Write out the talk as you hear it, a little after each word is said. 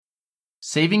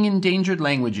Saving Endangered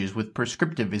Languages with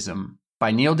Prescriptivism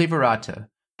by Neil Devirata,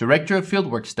 Director of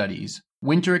Fieldwork Studies,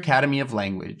 Winter Academy of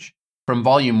Language, from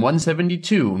Volume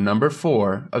 172, Number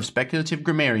 4 of Speculative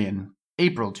Grammarian,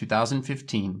 April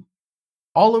 2015.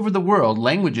 All over the world,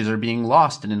 languages are being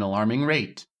lost at an alarming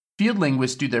rate. Field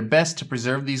linguists do their best to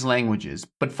preserve these languages,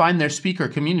 but find their speaker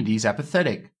communities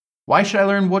apathetic. Why should I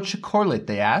learn Huachicolate,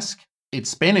 they ask.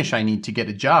 It's Spanish I need to get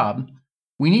a job.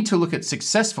 We need to look at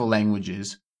successful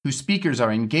languages, whose speakers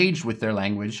are engaged with their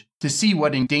language, to see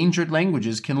what endangered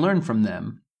languages can learn from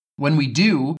them. When we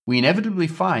do, we inevitably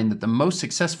find that the most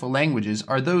successful languages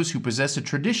are those who possess a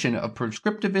tradition of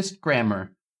prescriptivist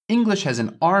grammar. English has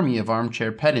an army of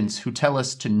armchair pedants who tell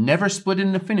us to never split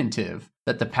an infinitive,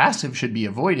 that the passive should be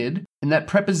avoided, and that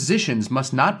prepositions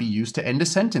must not be used to end a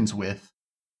sentence with.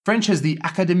 French has the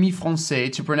Académie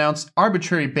Française to pronounce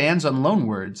arbitrary bans on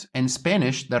loanwords, and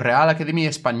Spanish the Real Academia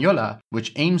Española,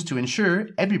 which aims to ensure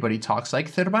everybody talks like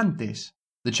Cervantes.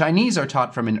 The Chinese are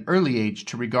taught from an early age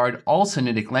to regard all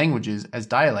Sinitic languages as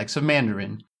dialects of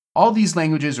Mandarin. All these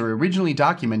languages were originally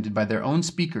documented by their own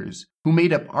speakers, who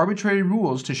made up arbitrary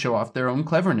rules to show off their own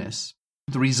cleverness.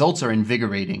 The results are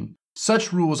invigorating.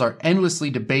 Such rules are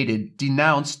endlessly debated,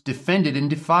 denounced, defended,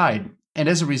 and defied, and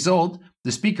as a result,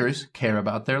 the speakers care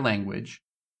about their language.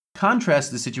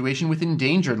 Contrast the situation with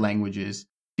endangered languages.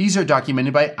 These are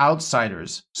documented by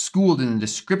outsiders, schooled in the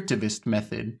descriptivist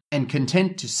method, and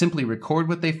content to simply record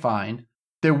what they find.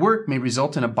 Their work may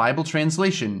result in a Bible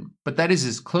translation, but that is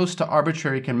as close to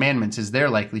arbitrary commandments as they're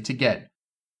likely to get.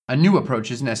 A new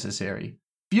approach is necessary.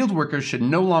 Field workers should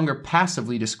no longer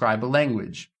passively describe a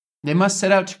language. They must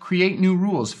set out to create new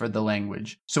rules for the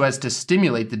language, so as to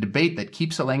stimulate the debate that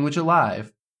keeps a language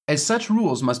alive. As such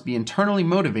rules must be internally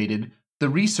motivated, the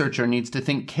researcher needs to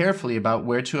think carefully about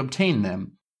where to obtain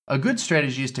them. A good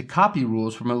strategy is to copy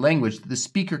rules from a language that the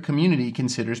speaker community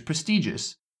considers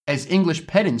prestigious, as English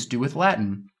pedants do with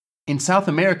Latin. In South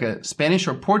America, Spanish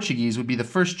or Portuguese would be the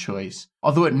first choice,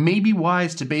 although it may be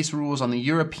wise to base rules on the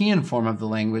European form of the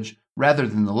language rather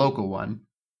than the local one.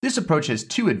 This approach has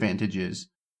two advantages.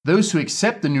 Those who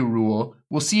accept the new rule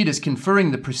will see it as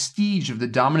conferring the prestige of the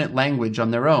dominant language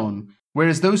on their own,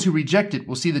 whereas those who reject it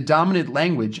will see the dominant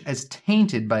language as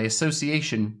tainted by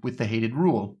association with the hated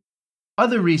rule.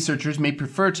 Other researchers may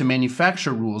prefer to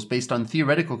manufacture rules based on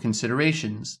theoretical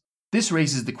considerations. This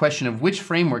raises the question of which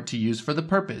framework to use for the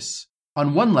purpose.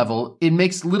 On one level, it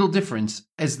makes little difference,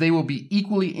 as they will be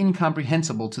equally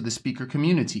incomprehensible to the speaker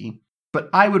community. But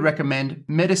I would recommend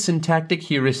metasyntactic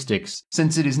heuristics,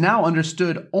 since it is now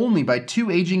understood only by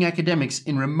two aging academics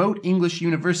in remote English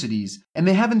universities, and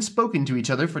they haven't spoken to each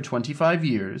other for 25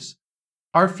 years.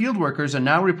 Our fieldworkers are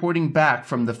now reporting back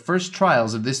from the first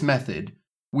trials of this method.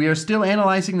 We are still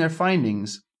analyzing their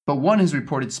findings, but one has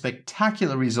reported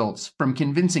spectacular results from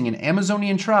convincing an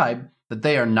Amazonian tribe that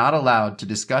they are not allowed to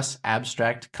discuss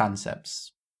abstract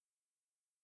concepts.